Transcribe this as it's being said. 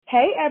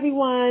Hey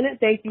everyone,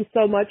 thank you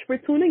so much for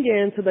tuning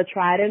in to the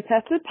Tried and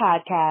Tested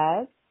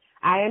podcast.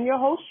 I am your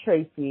host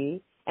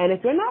Tracy, and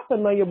if you're not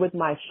familiar with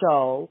my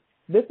show,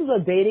 this is a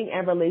dating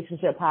and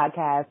relationship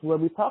podcast where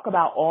we talk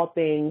about all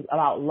things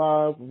about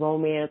love,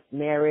 romance,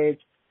 marriage,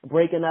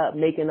 breaking up,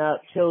 making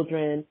up,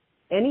 children,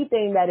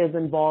 anything that is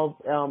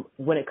involved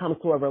when it comes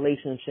to a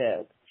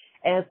relationship.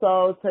 And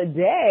so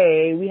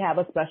today we have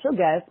a special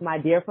guest, my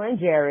dear friend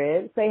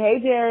Jared. Say hey,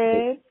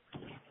 Jared.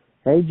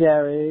 Hey,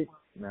 Jared.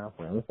 No,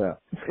 what's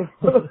up?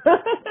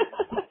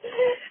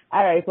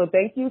 All right, so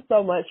thank you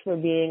so much for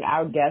being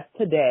our guest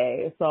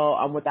today.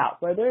 So without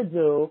further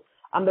ado,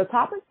 the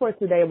topic for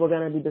today we're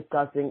going to be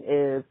discussing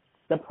is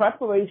the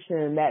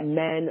preparation that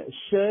men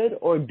should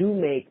or do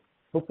make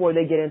before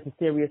they get into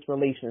serious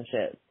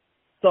relationships.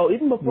 So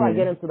even before I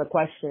get into the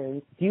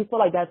questions, do you feel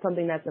like that's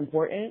something that's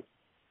important?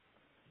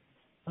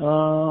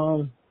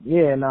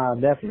 Yeah,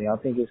 definitely. I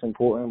think it's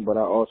important, but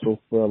I also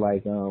feel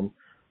like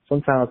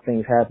sometimes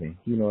things happen,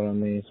 you know what I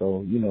mean?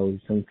 So,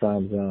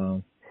 sometimes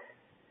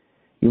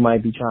you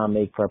might be trying to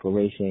make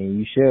preparation.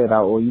 You should,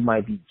 or you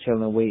might be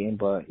chilling, waiting,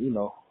 but,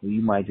 you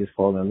might just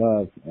fall in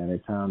love at a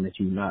time that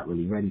you're not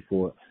really ready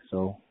for it.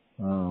 So,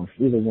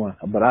 either one.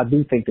 But I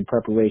do think the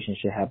preparation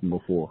should happen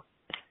before.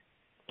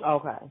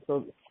 Okay.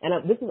 So,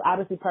 and this is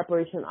obviously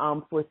preparation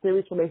for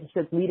serious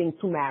relationships leading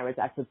to marriage,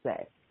 I should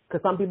say.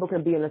 Because some people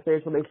can be in a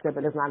serious relationship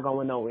and it's not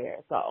going nowhere.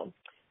 So,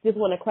 just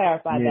want to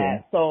clarify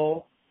that.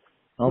 So,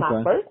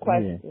 my first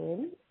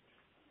question,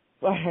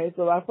 all right,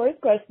 so my first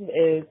question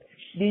is,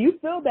 do you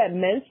feel that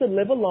men should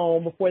live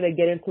alone before they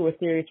get into a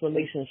serious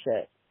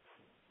relationship?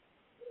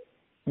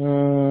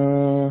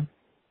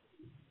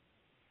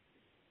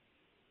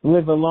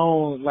 Live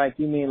alone, like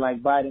you mean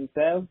like by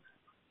themselves?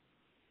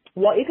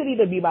 Well, it could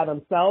either be by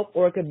themselves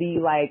or it could be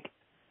like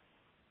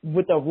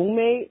with a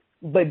roommate.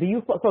 But do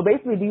you feel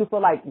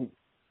like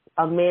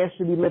a man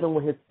should be living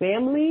with his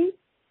family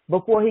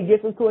before he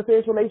gets into a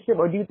serious relationship,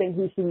 or do you think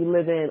he should be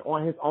living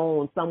on his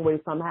own some way,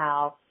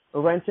 somehow,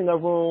 renting a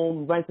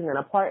room, renting an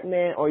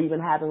apartment, or even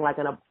having like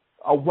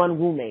a one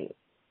roommate?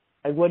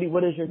 Like, what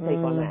is your take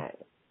on that?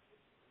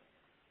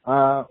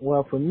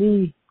 Well, for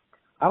me,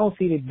 I don't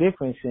see the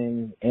difference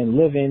in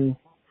living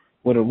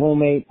with a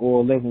roommate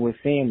or living with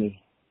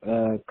family,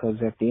 because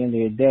at the end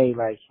of the day,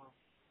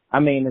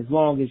 as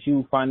long as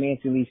you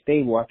financially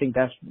stable, I think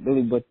that's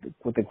really what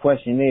the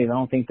question is. I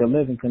don't think the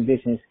living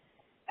conditions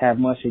have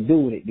much to do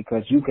with it,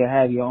 because you could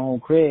have your own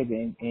crib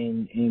and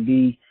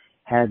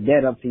have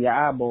debt up to your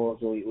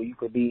eyeballs, or you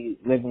could be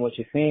living with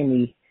your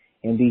family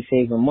and be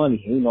saving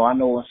money. I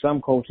know in some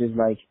cultures,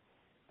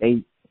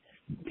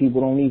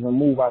 people don't even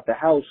move out the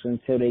house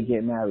until they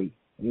get married.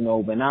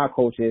 But in our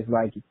culture, it's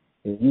like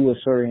if you a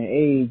certain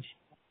age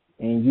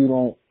and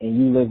you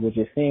live with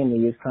your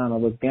family, it's kind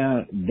of looked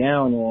down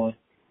on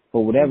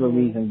for whatever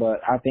reason.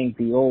 But I think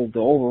the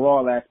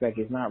overall aspect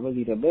is not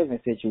really the living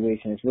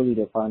situation. It's really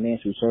the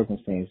financial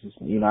circumstances.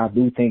 I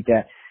do think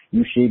that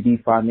you should be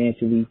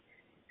financially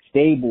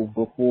stable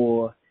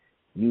before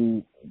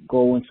you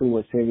go into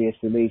a serious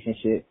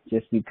relationship,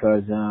 just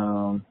because,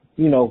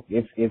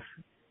 if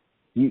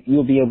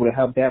you'll be able to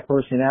help that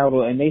person out,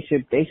 and they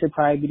should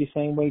probably be the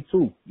same way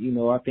too.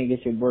 I think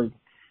it should work.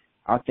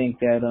 I think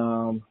that,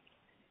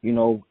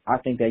 I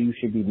think that you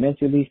should be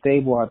mentally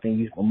stable. I think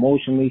you're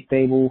emotionally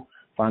stable,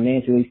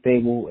 financially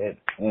stable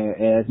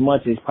as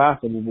much as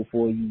possible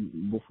before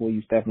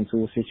you step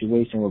into a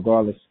situation,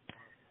 regardless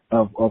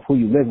of who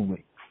you're living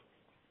with.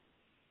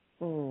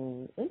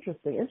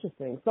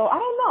 Interesting. So I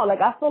don't know.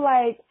 I feel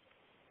like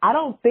I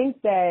don't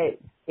think that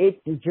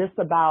it's just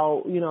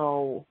about,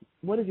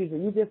 what did you say?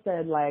 You just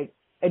said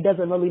it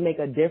doesn't really make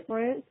a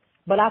difference,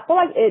 but I feel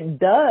like it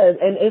does.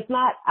 And it's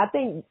not, I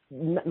think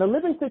the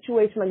living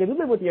situation, if you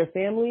live with your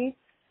family,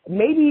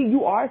 maybe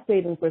you are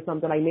saving for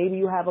something, maybe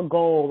you have a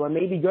goal, or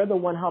maybe you're the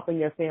one helping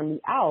your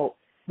family out.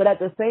 But at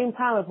the same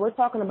time, if we're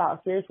talking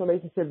about serious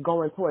relationships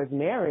going towards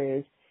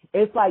marriage,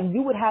 it's like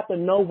you would have to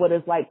know what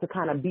it's like to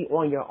kind of be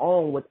on your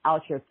own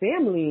without your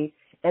family,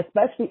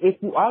 especially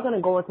if you are going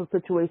to go into a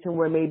situation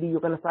where maybe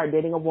you're going to start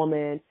dating a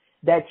woman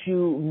that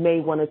you may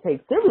want to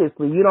take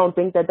seriously. You don't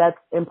think that that's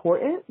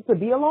important to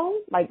be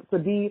alone, to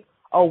be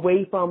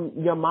away from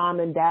your mom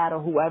and dad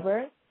or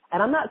whoever?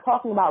 And I'm not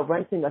talking about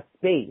renting a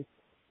space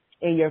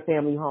in your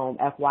family home,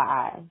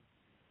 FYI.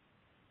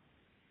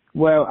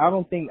 Well, I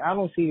don't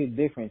see the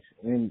difference.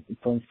 And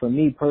for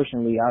me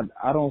personally,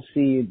 I don't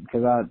see it,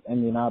 because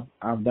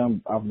I've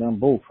done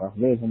both. I've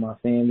lived with my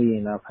family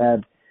and I've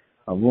had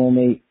a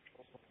roommate,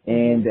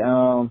 and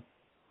I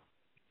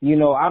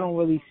don't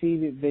really see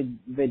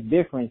the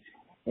difference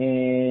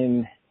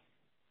in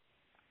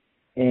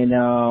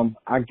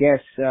I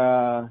guess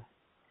the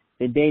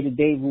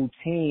day-to-day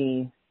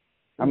routine.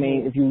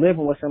 If you're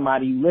living with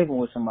somebody, you're living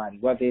with somebody,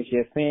 whether it's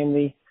your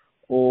family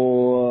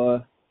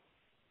or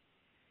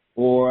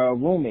a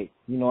roommate.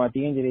 At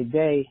the end of the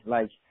day,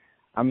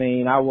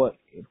 I would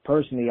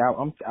personally,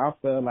 I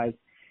feel like,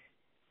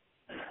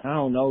 I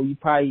don't know, you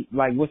probably,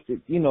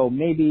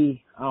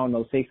 maybe, I don't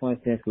know, say for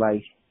instance,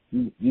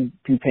 you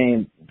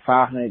paying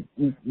 500.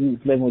 You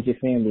living with your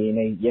family,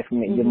 and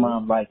your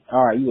mom like,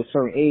 all right, you a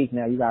certain age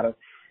now, you gotta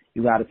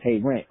pay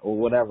rent or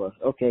whatever.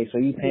 Okay, so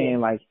you paying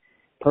like,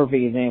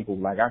 perfect example.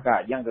 Like I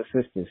got younger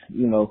sisters,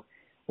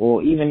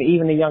 or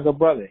even a younger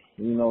brother.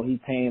 He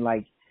paying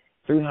like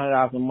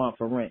 $300 a month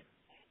for rent.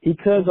 He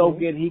could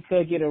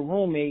get a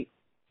roommate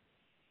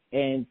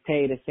and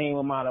pay the same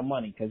amount of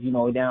money because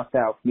down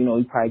south, he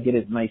probably get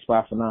a nice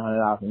spot for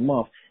 $900 a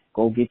month.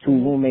 Go get two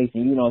roommates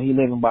and he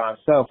living by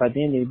himself. At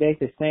the end of the day,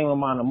 it's the same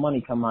amount of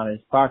money come out of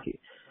his pocket.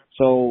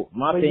 So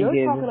my thing is,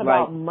 you're talking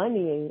about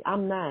money.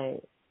 I'm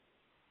not.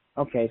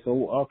 Okay,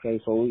 so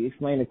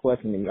explain the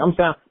question to me. I'm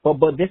saying,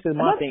 but this is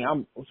my thing.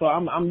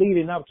 I'm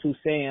leading up to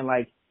saying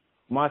like,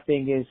 my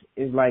thing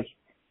is like,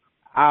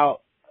 I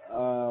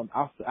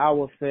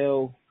would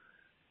feel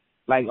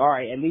like, all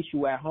right, at least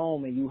you at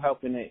home and you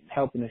helping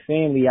the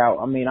family out.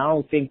 I mean, I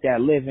don't think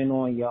that living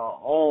on your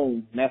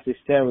own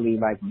necessarily,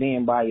 like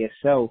being by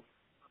yourself,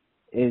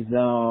 is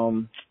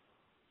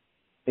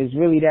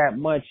really that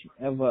much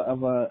of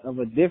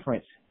a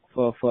difference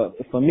for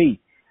me.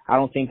 I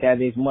don't think that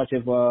there's much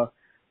of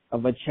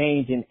a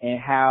change in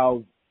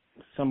how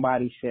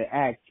somebody should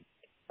act,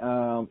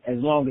 as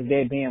long as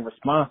they're being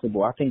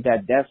responsible. I think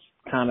that's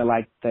kind of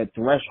like the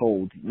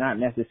threshold, not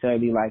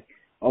necessarily like,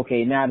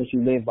 okay, now that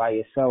you live by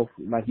yourself,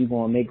 like you're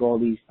going to make all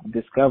these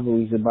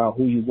discoveries about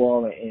who you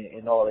are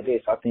and all of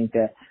this. I think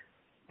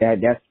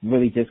that's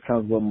really just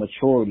comes with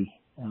maturity.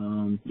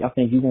 I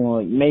think you're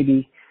going to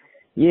maybe,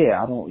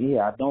 I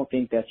don't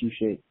think that you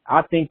should.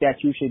 I think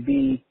that you should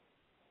be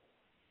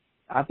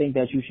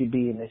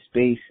in a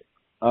space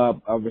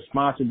of a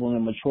responsible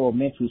and mature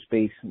mental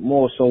space,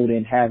 more so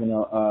than having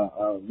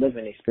a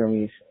living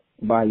experience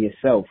by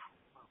yourself.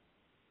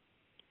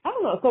 I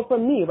don't know. So for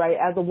me, right,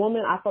 as a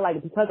woman, I feel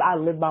like because I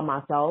live by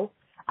myself,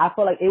 I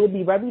feel like it would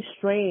be very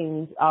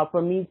strange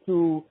for me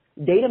to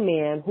date a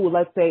man who,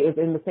 let's say, is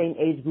in the same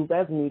age group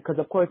as me, because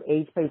of course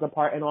age plays a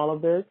part in all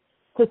of this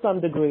to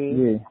some degree.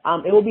 Yeah.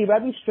 It would be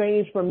very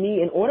strange for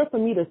me. In order for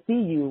me to see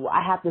you,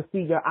 I have to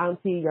see your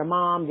auntie, your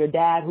mom, your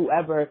dad,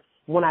 whoever,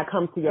 when I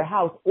come to your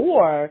house.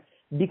 Or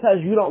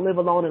because you don't live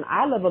alone and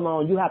I live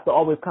alone, you have to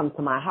always come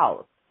to my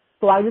house.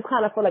 So I just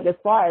kind of feel like as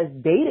far as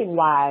dating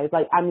wise,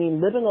 like, I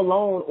mean, living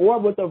alone or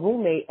with a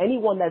roommate,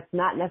 anyone that's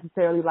not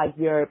necessarily like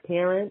your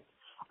parents,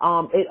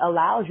 it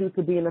allows you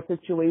to be in a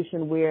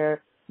situation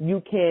where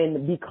you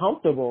can be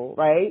comfortable,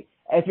 right?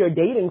 If you're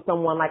dating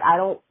someone, like, I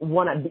don't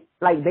want to be,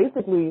 like,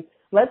 basically,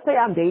 let's say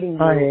I'm dating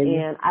you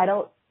and I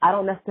don't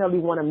necessarily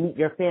want to meet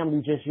your family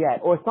just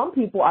yet. Or some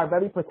people are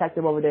very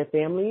protective over their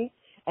family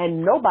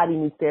and nobody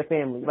meets their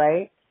family,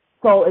 right?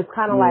 So it's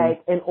kind of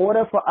like, in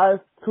order for us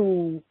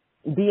to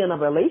be in a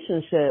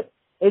relationship,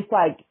 it's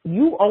like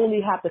you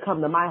only have to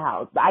come to my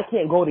house. I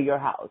can't go to your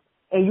house.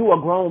 And you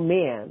a grown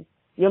man.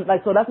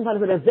 Like, so that's what I'm trying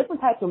to say. There's different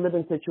types of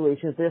living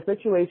situations. There's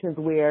situations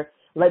where,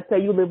 let's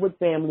say you live with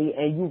family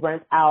and you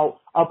rent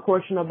out a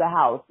portion of the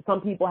house.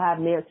 Some people have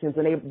mansions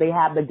and they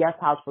have the guest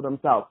house for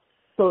themselves.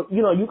 So,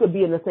 you could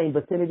be in the same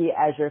vicinity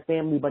as your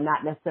family but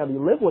not necessarily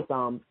live with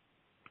them.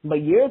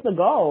 But years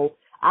ago,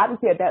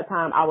 obviously at that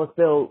time I was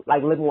still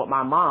like living with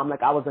my mom,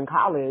 like I was in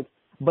college.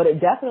 But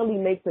it definitely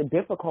makes it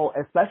difficult,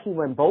 especially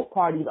when both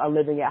parties are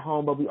living at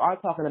home. But we are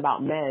talking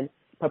about men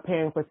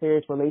preparing for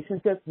serious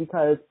relationships,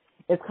 because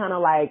it's kind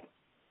of like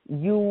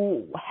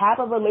you have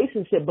a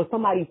relationship, but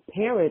somebody's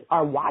parents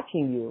are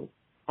watching you.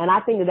 And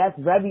I think that's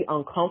very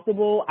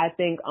uncomfortable. I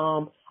think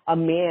a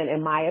man,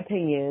 in my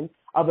opinion,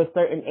 of a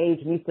certain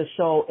age needs to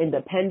show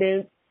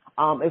independence.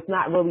 It's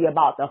not really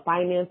about the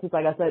finances.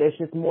 Like I said, it's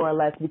just more or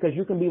less because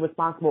you can be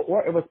responsible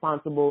or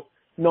irresponsible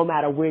no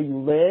matter where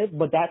you live.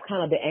 But that's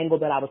kind of the angle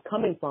that I was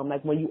coming from.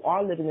 Like, when you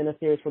are living in a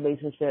serious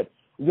relationship,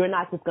 you're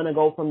not just going to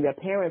go from your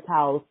parents'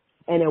 house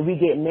and then we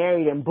get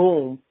married and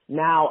boom,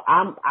 now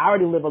I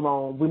already live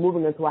alone. We're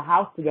moving into a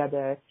house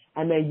together,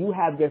 and then you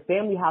have your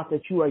family house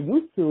that you are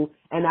used to,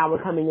 and now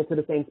we're coming into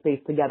the same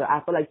space together.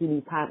 I feel like you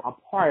need time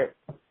apart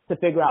to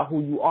figure out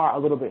who you are a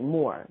little bit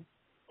more.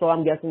 So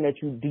I'm guessing that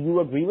do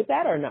you agree with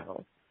that or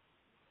no?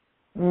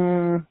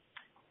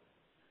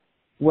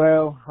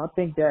 Well, I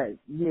think that,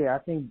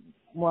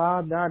 I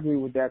agree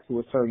with that to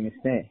a certain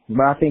extent.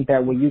 But I think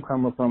that where you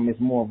coming from is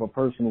more of a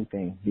personal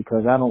thing,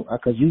 because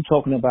because you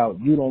talking about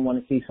you don't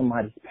want to see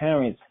somebody's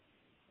parents.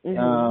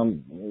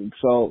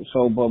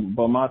 Mm-hmm.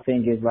 But my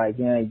thing is like,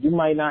 you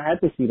might not have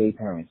to see their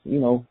parents,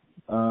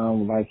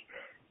 like,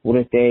 what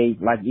if they,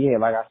 like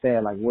I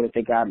said, like, what if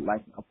they got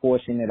like a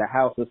portion of the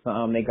house or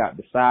something, they got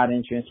the side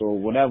entrance or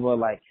whatever,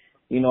 like,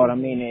 you know what I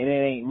mean? And it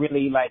ain't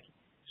really like,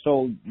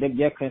 so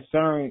their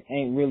concern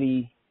ain't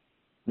really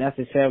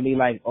necessarily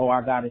like, oh,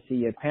 I got to see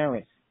your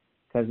parents,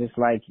 because it's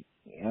like,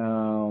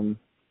 you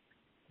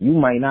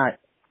might not,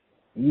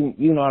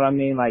 you know what I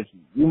mean? Like,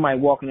 you might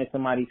walk into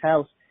somebody's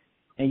house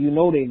and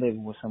they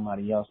living with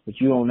somebody else, but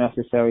you don't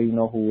necessarily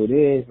know who it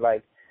is.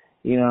 Like,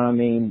 you know what I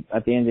mean?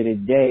 At the end of the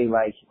day,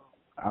 like,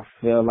 I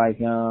feel like,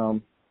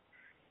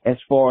 as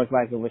far as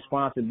like a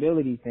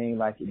responsibility thing,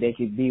 like they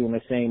could be on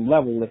the same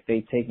level if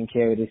they taking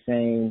care of the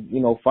same,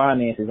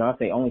 finances. I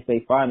only say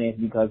finance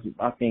because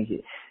I think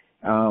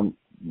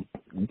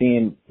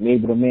being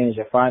able to manage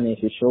your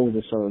finances shows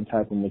a certain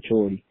type of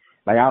maturity.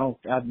 Like I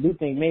do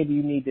think maybe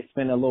you need to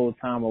spend a little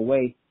time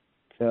away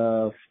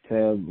to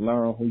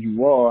learn who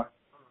you are.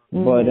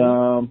 Mm-hmm. But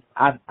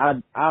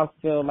I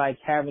feel like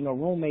having a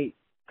roommate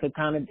could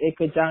kind of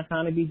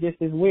be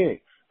just as weird.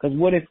 Because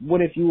what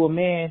if you a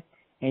man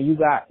and you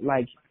got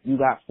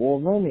 4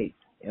 roommates,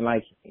 and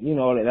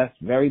that's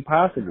very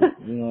possible.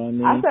 You know what I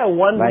mean? I said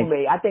one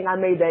roommate. I think I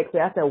made that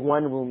clear. I said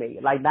one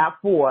roommate, like not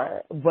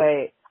 4.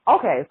 But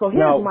okay, so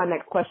here's my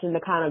next question to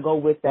kind of go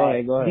with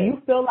that. Go ahead. Do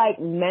you feel like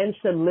men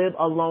should live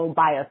alone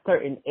by a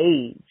certain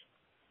age?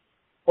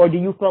 Or do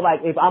you feel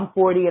like if I'm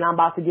 40 and I'm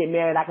about to get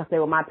married, I can stay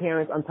with my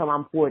parents until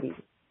I'm 40?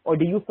 Or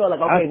do you feel like,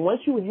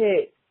 once you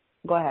hit,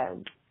 go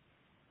ahead.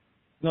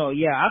 No,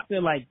 yeah, I feel,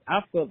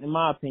 in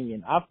my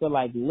opinion, I feel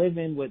like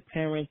living with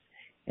parents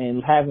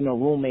and having a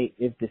roommate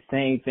is the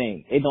same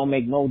thing. It don't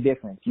make no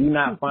difference. You're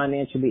not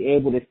financially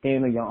able to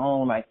stand on your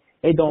own. Like,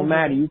 it don't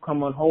matter. You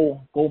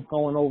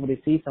going over to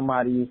see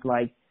somebody. It's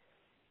like,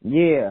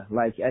 yeah,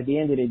 like at the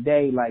end of the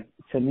day, like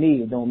to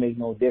me, it don't make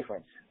no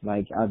difference.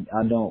 Like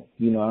I don't,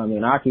 you know what I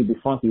mean? I keep it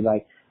funky.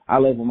 Like I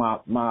live with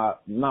not my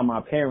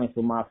parents,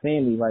 but my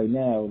family right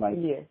now. Like,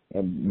 yeah.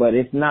 But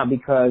it's not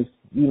because,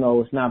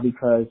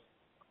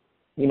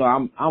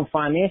 I'm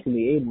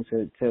financially able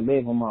to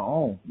live on my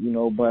own,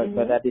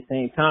 but at the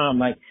same time,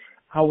 like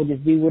I would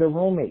just be with a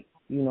roommate,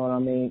 you know what I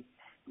mean?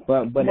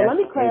 But let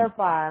me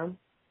clarify.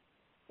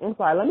 I'm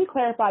sorry. Let me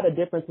clarify the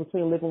difference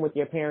between living with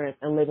your parents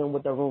and living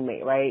with a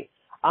roommate, right?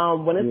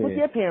 When it's with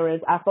your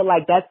parents, I feel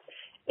like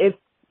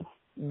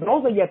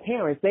those are your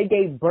parents. They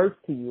gave birth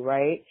to you,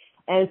 right?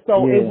 And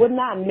so it would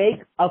not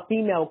make a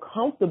female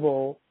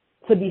comfortable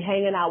to be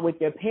hanging out with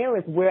your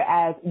parents,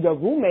 whereas your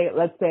roommate,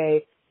 let's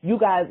say, you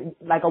guys,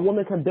 like a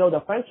woman can build a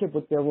friendship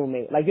with your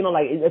roommate. Like,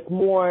 it's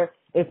more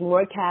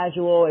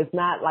casual. It's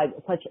not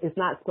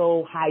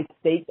so high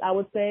stakes, I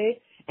would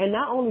say. And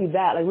not only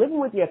that, like living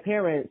with your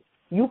parents,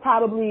 you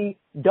probably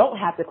don't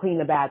have to clean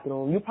the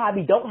bathroom. You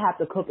probably don't have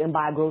to cook and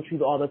buy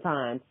groceries all the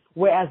time.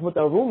 Whereas with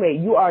a roommate,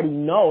 you already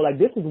know, like,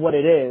 this is what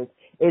it is.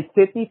 It's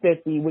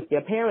 50-50 with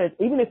your parents.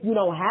 Even if you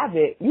don't have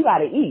it, you got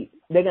to eat.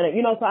 They're going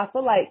to, so I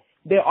feel like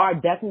there are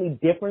definitely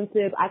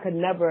differences. I could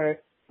never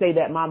say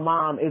that my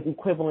mom is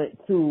equivalent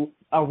to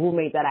a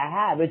roommate that I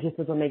have. It just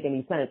doesn't make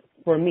any sense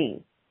for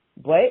me.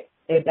 But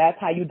if that's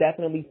how you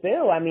definitely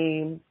feel, I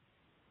mean,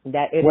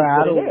 that it is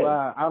what it is.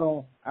 I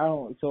don't.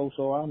 So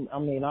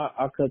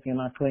I cook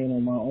and I clean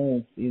on my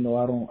own. I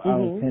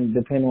don't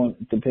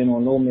depend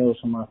on no meals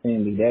from my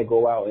family. They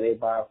go out and they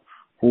buy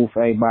food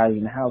for everybody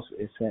in the house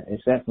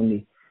except for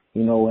me.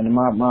 And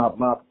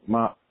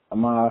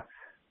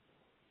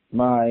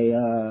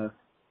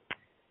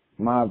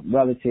my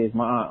relatives,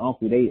 my aunt,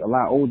 uncle, they a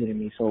lot older than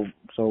me. So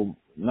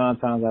 9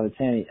 times out of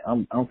 10,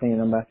 I'm cleaning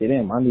them after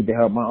them. I need to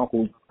help my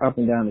uncle up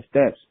and down the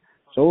steps.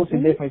 So it's a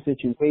different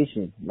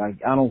situation.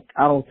 Like I don't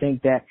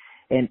think that,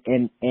 and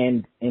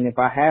if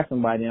I have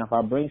somebody and if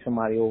I bring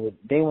somebody over,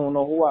 they won't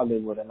know who I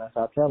live with unless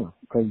I tell them,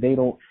 because they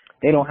don't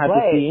have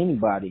to see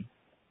anybody.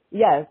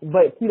 Yes,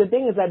 but see, the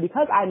thing is that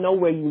because I know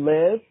where you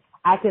live,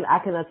 I can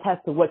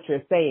attest to what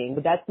you're saying,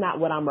 but that's not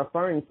what I'm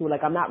referring to.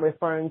 Like, I'm not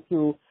referring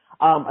to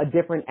a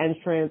different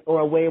entrance or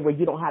a way where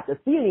you don't have to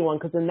see anyone,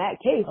 because in that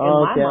case, in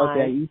my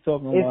mind,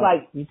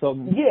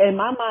 in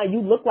my mind,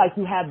 you look like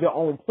you have your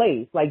own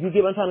place. Like, you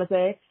get what I'm trying to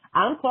say?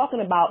 I'm talking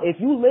about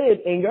if you live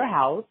in your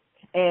house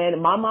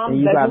and my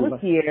mom's bedroom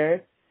is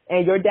here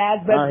and your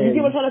dad's bedroom, you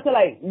get what I'm trying to say?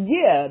 Like,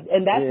 yeah,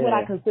 and that's what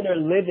I consider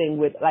living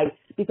with, like,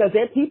 because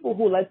there are people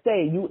who, let's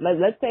say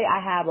I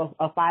have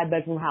a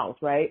 5-bedroom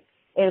house, right?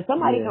 And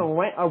somebody can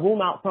rent a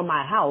room out from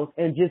my house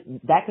and just,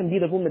 that can be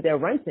the room that they're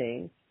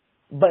renting,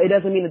 but it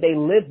doesn't mean that they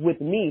live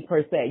with me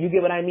per se. You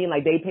get what I mean?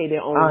 Like, they pay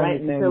their own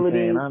rent,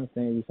 utilities. I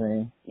understand what you're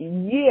saying.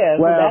 Yeah,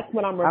 well, so that's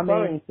what I'm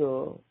referring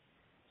to.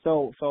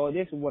 So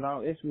this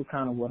is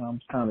kind of what I'm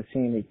kind of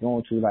seeing it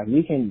going to. Like,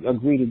 we can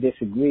agree to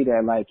disagree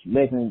that, like,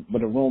 living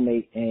with a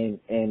roommate and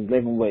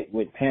living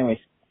with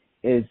parents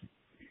is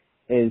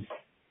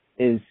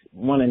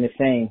one and the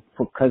same,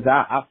 because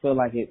I feel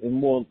like it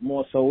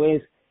more so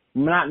is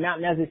not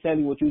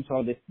necessarily what you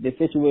talk. The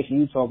situation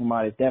you talking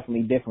about is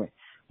definitely different.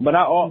 But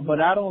I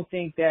don't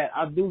think that.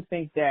 I do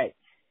think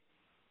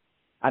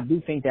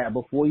that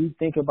before you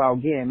think about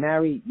getting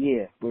married,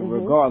 but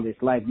regardless,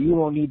 like, you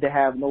don't need to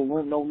have no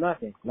room, no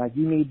nothing. Like,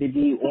 you need to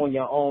be on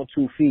your own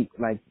 2 feet.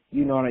 Like,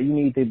 you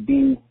need to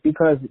be,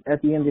 because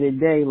at the end of the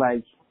day,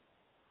 like,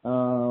 I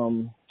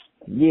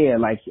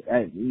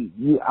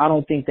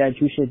don't think that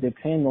you should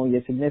depend on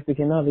your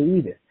significant other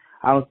either.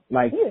 I don't,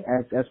 like,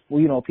 as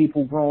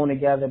people growing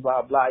together,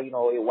 blah, blah,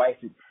 your wife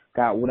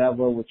got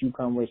whatever, what you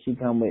come with, she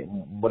come with,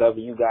 whatever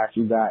you got,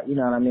 you know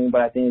what I mean?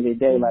 But at the end of the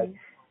day, like,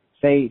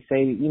 say,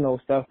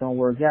 stuff don't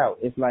work out.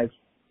 It's like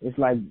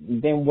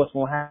then what's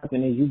going to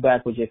happen is you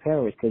back with your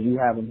parents because you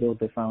haven't built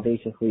the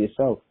foundation for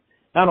yourself.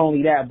 Not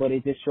only that, but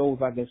it just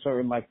shows like a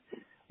certain, like,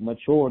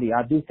 maturity,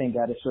 I do think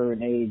at a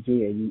certain age,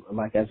 yeah, you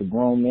like as a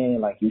grown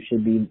man, like you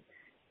should be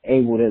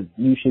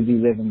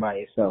living by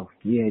yourself.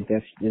 Yeah,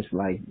 that's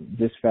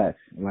just facts.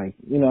 Like,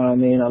 you know what I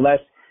mean?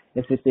 Unless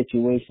it's a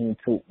situation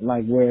to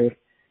like where,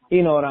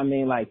 you know what I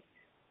mean? Like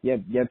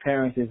your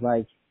parents is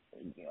like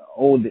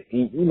old,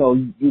 you know,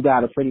 you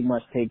gotta pretty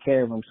much take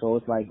care of them. So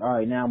it's like, all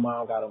right, now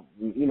mom gotta,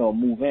 you know,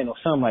 move in or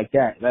something like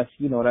that. That's,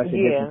 you know, that's a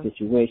different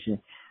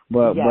situation.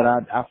 But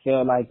I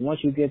feel like once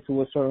you get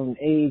to a certain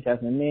age as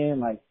a man,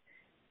 like,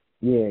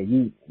 yeah,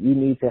 you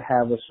need to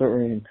have a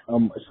certain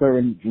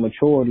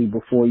maturity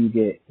before you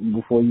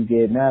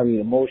get married.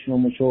 Emotional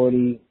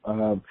maturity,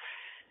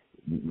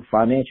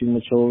 financial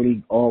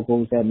maturity, all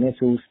goes that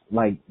mental,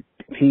 like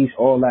peace,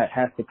 all that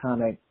has to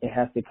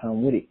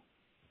come with it.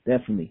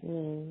 Definitely.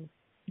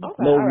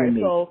 Okay, No all right.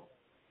 roommate. So,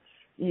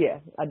 yeah,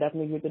 I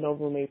definitely agree with the no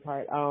roommate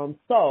part.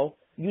 So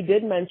you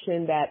did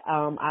mention that,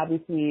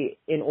 obviously,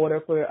 in order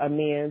for a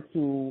man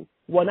to,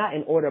 well, not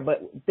in order,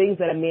 but things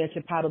that a man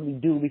should probably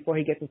do before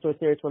he gets into a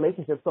serious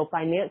relationship. So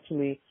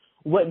financially,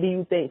 what do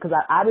you think? Because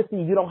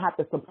obviously you don't have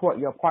to support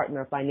your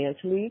partner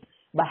financially,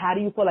 but how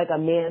do you feel like a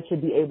man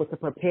should be able to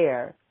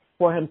prepare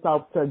for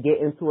himself to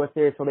get into a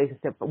serious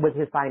relationship with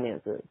his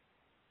finances?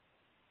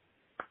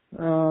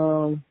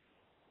 Well,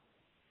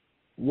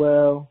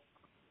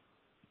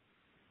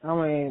 I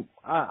mean,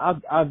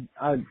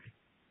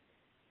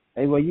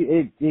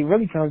 it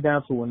really comes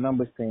down to a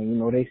numbers thing. You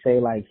know, they say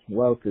like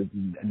wealth is,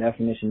 the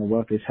definition of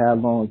wealth is how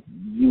long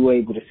you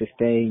able to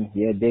sustain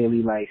your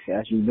daily life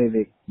as you live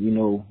it, you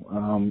know,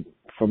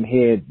 from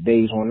here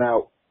days on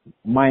out,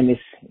 minus,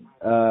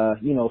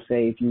 you know,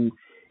 say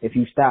if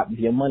you stop, if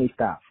your money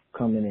stops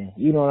coming in,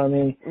 you know what I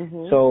mean?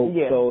 So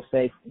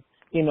say,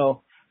 you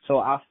know, so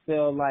I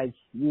feel like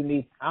you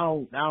need,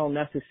 I don't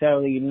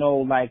necessarily know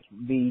like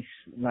the,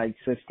 like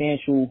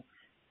substantial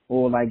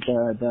or like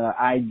the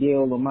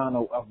ideal amount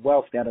of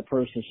wealth that a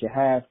person should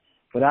have.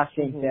 But I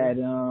think that,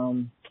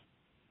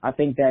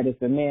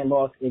 if a man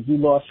if you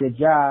lost your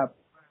job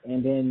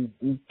and then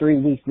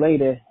 3 weeks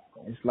later,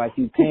 it's like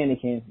you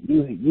panicking,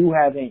 you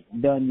haven't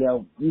done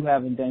your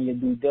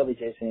due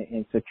diligence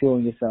in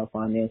securing yourself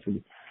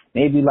financially.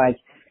 Maybe like,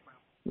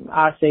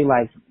 I say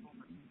like,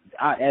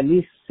 at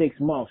least 6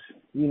 months,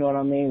 you know what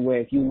I mean? Where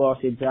if you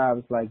lost your job,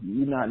 it's like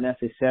you're not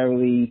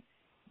necessarily,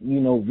 you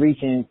know,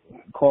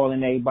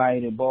 calling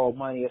everybody to borrow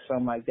money or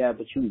something like that.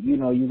 But you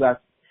know,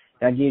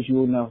 that gives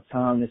you enough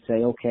time to say,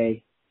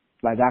 okay,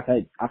 like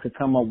I could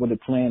come up with a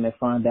plan to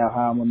find out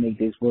how I'm gonna make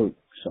this work.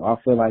 So I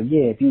feel like,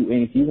 yeah, if you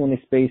in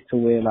a space to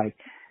where like,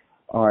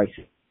 all right,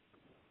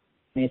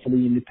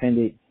 financially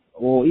independent,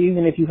 or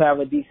even if you have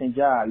a decent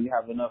job, you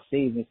have enough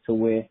savings to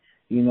where,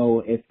 you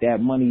know, if that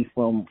money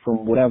from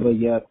whatever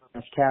your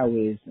cash cow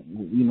is,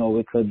 you know,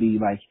 it could be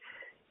like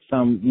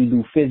some you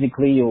do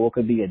physically, or it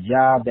could be a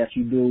job that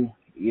you do.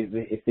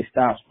 If it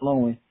stops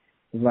flowing,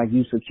 it's like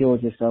you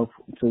secured yourself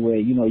to where,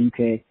 you know, you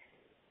can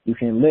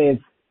live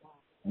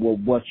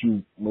with what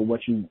you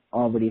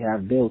already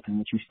have built and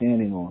what you're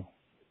standing on.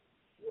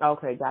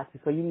 Okay, gotcha.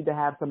 So you need to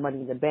have some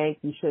money in the bank.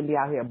 You shouldn't be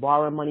out here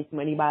borrowing money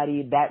from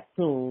anybody that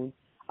soon.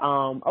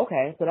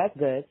 Okay, so that's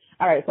good.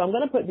 All right, so I'm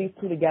going to put these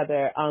two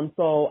together.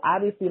 So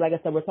obviously, like I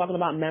said, we're talking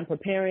about men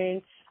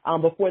preparing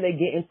before they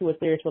get into a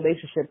serious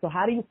relationship. So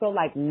how do you feel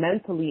like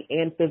mentally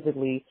and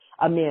physically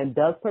a man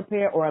does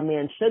prepare, or a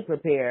man should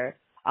prepare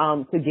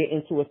to get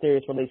into a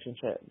serious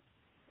relationship?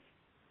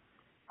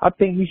 I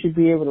think you should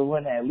be able to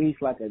run at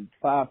least like a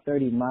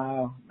 5:30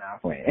 mile. Nah, I'm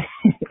playing.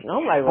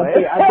 Oh my God.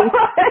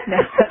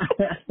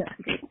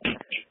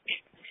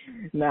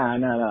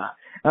 Nah.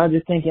 I'm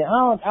just thinking.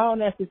 I don't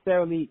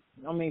necessarily.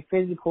 I mean,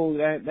 physical.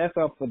 That's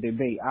up for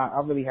debate.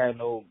 I really had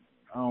no.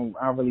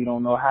 I really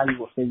don't know how you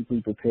were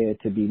physically prepared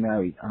to be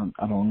married.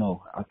 I don't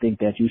know. I think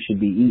that you should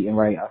be eating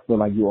right. I feel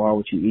like you are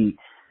what you eat.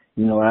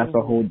 You know, that's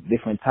a whole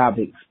different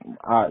topic.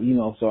 You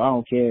know, so I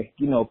don't care.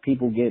 You know,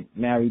 people get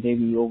married. They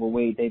be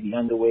overweight. They be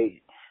underweight.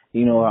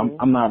 You know,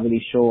 I'm not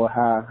really sure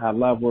how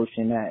love works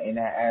in that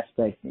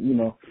aspect. You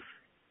know.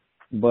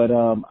 But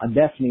I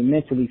definitely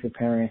mentally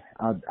preparing.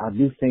 I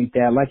do think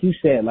that, like you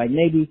said, like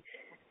maybe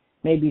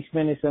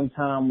spending some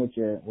time with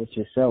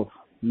yourself.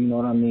 You know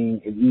what I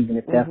mean? Even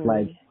if that's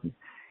like,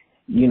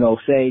 you know,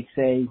 say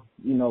you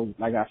know,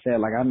 like I said,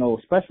 like I know,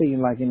 especially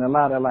in a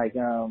lot of like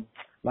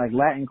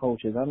Latin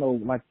cultures, I know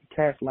like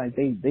cats like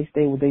they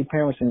stay with their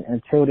parents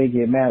until they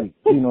get married.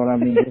 You know what I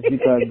mean? Just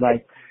because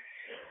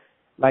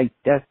like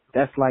that's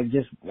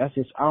just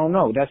I don't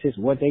know, that's just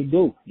what they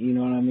do, you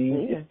know what I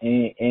mean?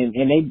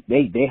 And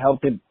they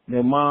help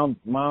their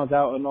moms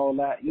out and all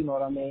that, you know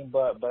what I mean?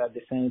 But at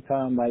the same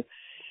time, like,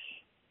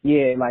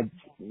 yeah, like,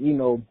 you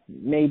know,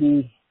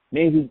 maybe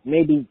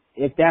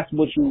if that's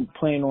what you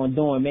plan on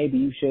doing, maybe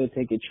you should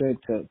take a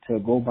trip to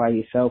go by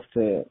yourself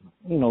to,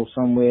 you know,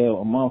 somewhere,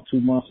 a month, 2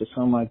 months or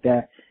something like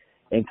that,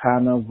 and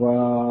kind of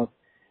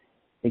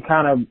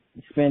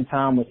spend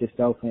time with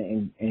yourself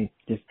and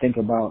just think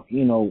about,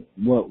 you know,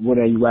 what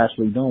are you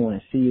actually doing,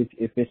 and see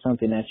if it's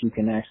something that you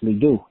can actually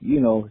do. You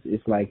know,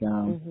 it's like,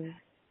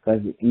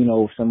 cause, you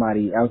know, if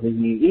somebody else is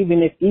need,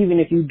 even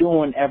if you're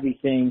doing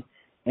everything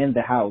in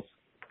the house.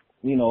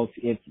 You know,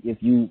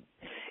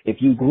 if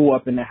you grew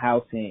up in the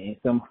house and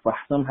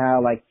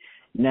somehow like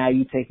now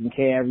you taking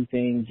care of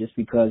everything just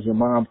because your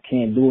mom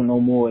can't do it no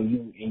more,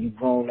 and you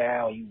grown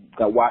now, you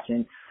got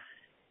watching,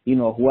 you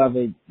know,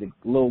 whoever the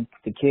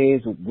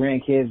kids or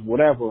grandkids,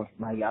 whatever.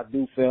 Like I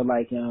do feel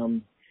like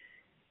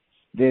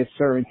there's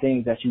certain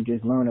things that you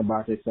just learn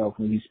about yourself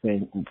when you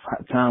spend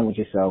time with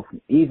yourself,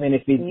 even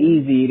if it's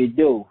easy to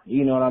do.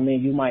 You know what I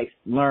mean? You might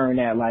learn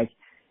that like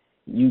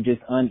you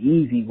just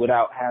uneasy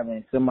without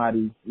having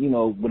somebody, you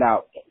know,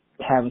 without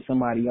having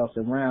somebody else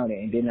around it,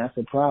 and then that's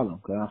a problem.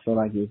 Because I feel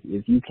like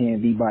if you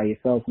can't be by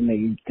yourself, it make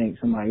you think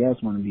somebody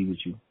else want to be with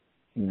you.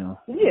 You know?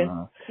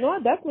 Yeah. No, I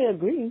definitely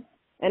agree.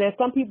 And then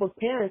some people's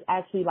parents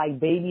actually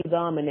like baby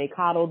them and they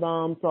coddle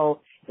them.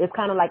 So it's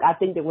kind of like I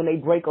think that when they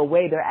break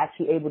away, they're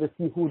actually able to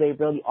see who they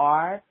really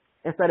are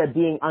instead of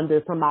being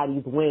under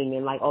somebody's wing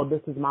and like, oh,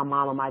 this is my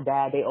mom or my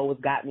dad. They always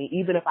got me,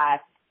 even if I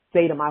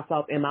stay to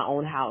myself in my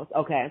own house.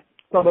 Okay.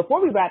 So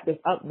before we wrap this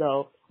up,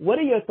 though, what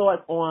are your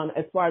thoughts on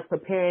as far as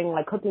preparing,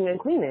 like cooking and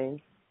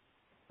cleaning?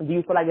 Do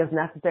you feel like it's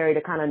necessary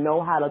to kind of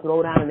know how to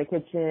throw down in the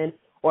kitchen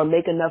or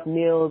make enough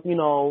meals, you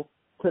know,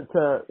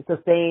 to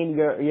sustain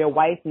your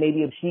wife,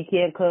 maybe if she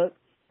can't cook?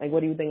 Like, what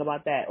do you think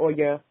about that? Or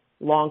your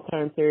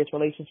long-term serious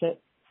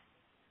relationship?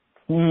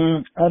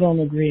 I don't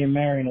agree in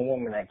marrying a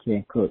woman that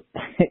can't cook.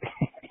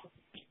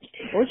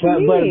 What you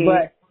mean?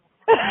 But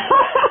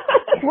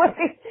what?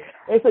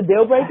 It's a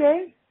deal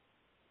breaker?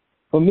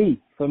 For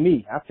me,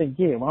 I think,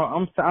 yeah,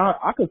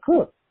 I could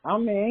cook. I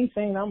mean, I ain't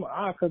saying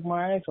I'll cook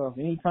my ass off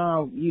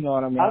anytime, you know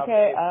what I mean?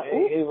 Okay.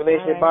 In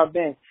relationship right. I've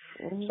been.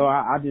 Mm-hmm. So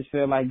I just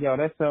feel like, yo,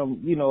 that's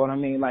you know what I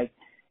mean? Like,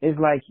 it's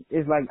like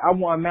I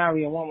want to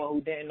marry a woman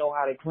who didn't know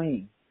how to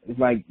clean. It's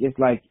like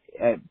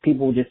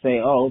people just say,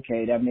 oh,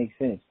 okay, that makes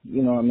sense.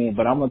 You know what I mean?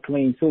 But I'm going to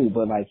clean too.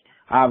 But like,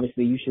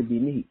 obviously you should be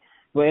neat.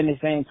 But in the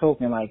same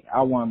token, like,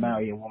 I want to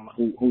marry a woman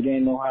who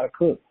didn't know how to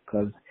cook.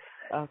 Cause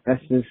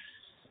that's just,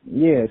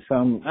 yeah,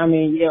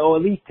 or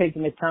at least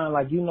taking the time,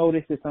 like, you know,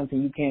 this is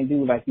something you can't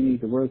do, like, you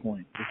need to work on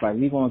it. It's like,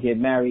 we're going to get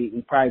married,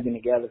 we've probably been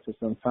together for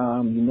some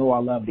time, you know I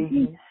love to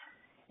eat,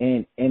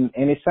 and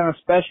it sounds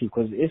special,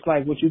 because it's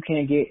like what you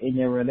can't get in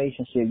your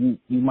relationship,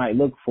 you might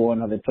look for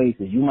in other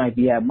places. You might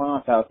be at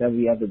mom's house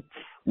every other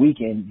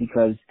weekend,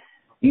 because,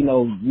 you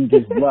know, you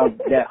just love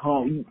that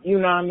home, you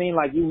know what I mean,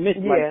 like, you miss,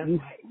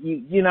 like,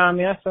 you know what I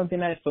mean, that's something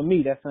that, for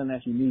me, that's something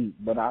that you need,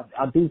 but I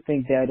do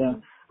think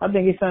that, I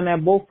think it's something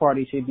that both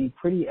parties should be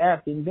pretty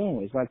apt in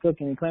doing. It's like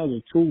cooking and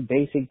cleaning are two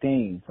basic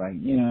things. Like,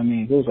 you know what I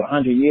mean? If it was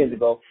 100 years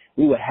ago,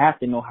 we would have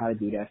to know how to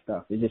do that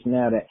stuff. It's just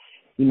now that,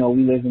 you know,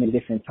 we live in a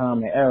different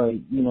time and era,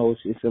 you know,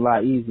 it's a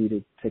lot easier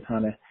to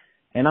kind of,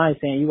 and I ain't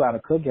saying you got to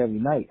cook every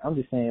night. I'm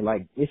just saying,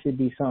 like, it should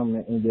be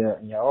something in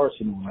your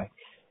arsenal, like,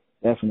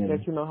 definitely.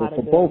 That you know how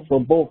to do.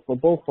 For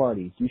both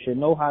parties. You should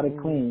know how to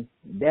clean.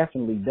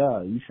 Definitely,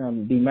 duh. You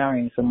shouldn't be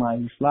marrying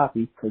somebody who's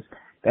sloppy, because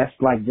that's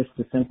like just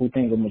the simple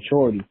thing of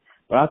maturity.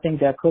 But I think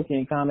that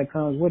cooking kind of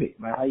comes with it.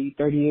 Like, how you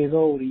 30 years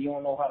old and you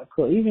don't know how to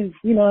cook. Even,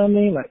 you know what I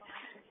mean? Like,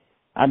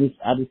 I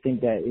just think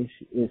that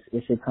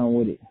it should come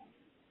with it.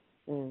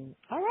 All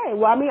right.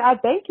 Well, I mean, I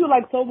thank you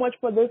like so much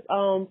for this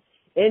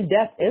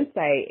in-depth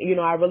insight. You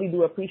know, I really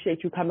do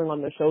appreciate you coming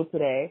on the show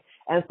today.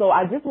 And so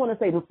I just want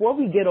to say, before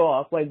we get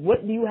off, like,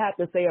 what do you have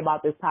to say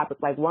about this topic?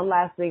 Like, one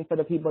last thing for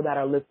the people that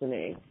are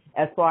listening,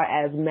 as far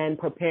as men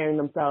preparing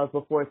themselves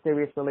before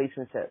serious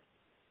relationships.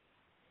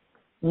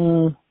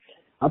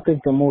 I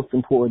think the most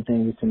important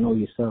thing is to know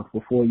yourself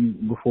before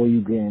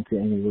you get into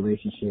any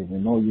relationship,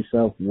 and know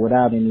yourself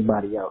without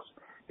anybody else,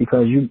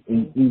 because you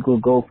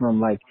could go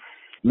from like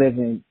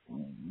living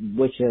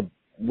with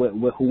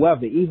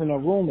whoever, even a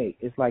roommate.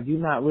 It's like you're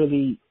not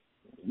really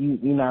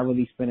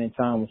spending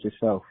time with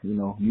yourself. You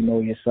know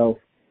yourself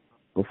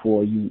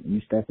before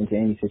you step into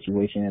any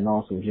situation, and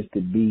also just to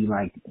be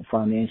like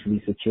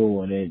financially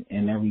secure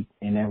in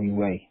every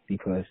way,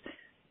 because,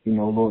 you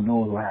know, Lord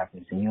knows what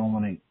happens, and you don't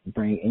want to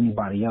bring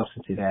anybody else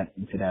into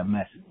that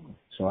mess.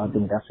 So I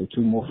think that's the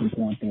two most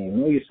important things.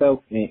 Know yourself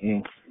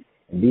and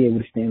be able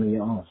to stand on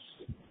your own.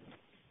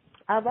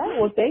 All right.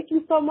 Well, thank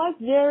you so much,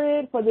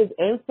 Jared, for this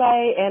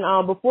insight.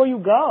 And before you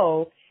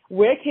go,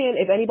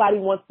 if anybody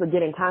wants to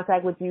get in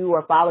contact with you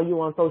or follow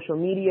you on social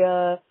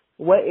media,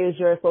 what is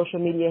your social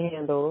media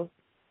handle?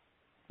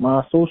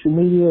 My social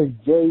media is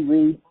J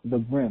Reed the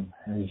Grim.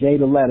 And J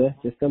the letter,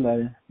 just the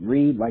letter.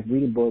 Read, like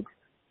read a book.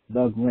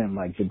 The Grim,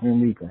 like the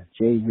Grim Reaper.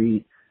 J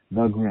Reed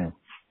the Grim.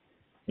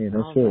 Yeah,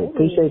 that's it.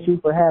 Appreciate you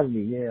for having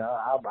me. Yeah,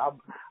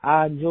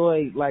 I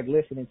enjoy like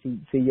listening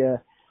to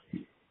your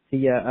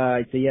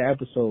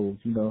episodes.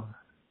 You know,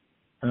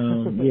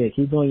 yeah,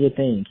 keep doing your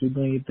thing.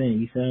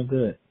 You sound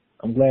good.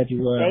 I'm glad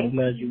you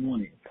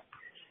won it.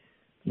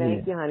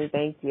 Thank you, honey.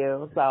 Thank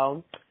you.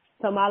 So,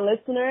 to my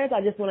listeners,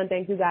 I just want to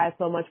thank you guys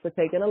so much for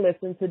taking a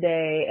listen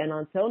today. And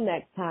until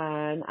next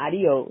time,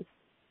 adios.